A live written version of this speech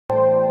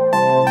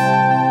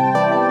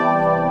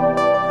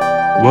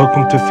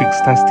Welcome to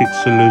FIXtastic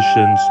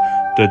Solutions,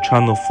 the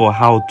channel for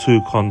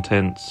how-to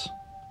contents.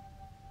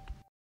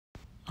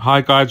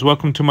 Hi guys,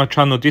 welcome to my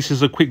channel. This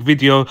is a quick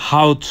video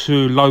how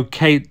to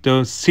locate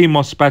the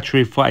CMOS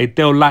battery for a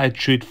Dell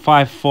Latitude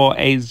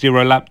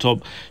 5480 laptop.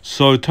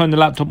 So turn the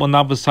laptop on the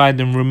other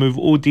side and remove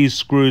all these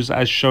screws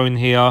as shown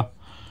here.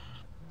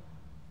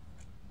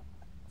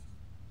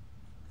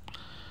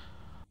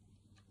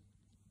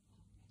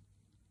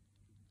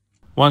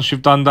 Once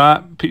you've done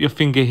that, put your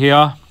finger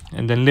here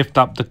and then lift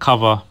up the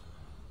cover.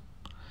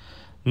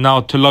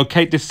 Now to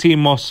locate the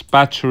CMOS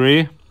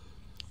battery,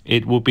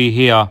 it will be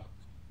here.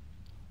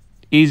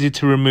 Easy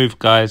to remove,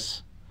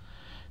 guys.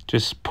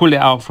 Just pull it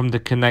out from the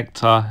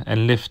connector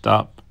and lift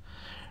up.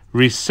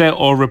 Reset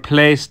or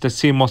replace the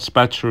CMOS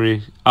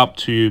battery, up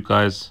to you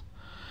guys.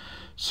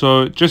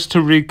 So just to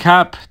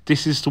recap,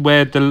 this is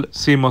where the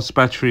CMOS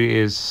battery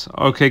is.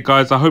 Okay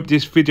guys, I hope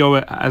this video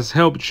has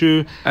helped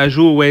you. As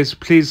always,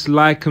 please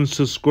like and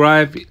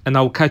subscribe, and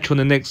I'll catch you on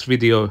the next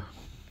video.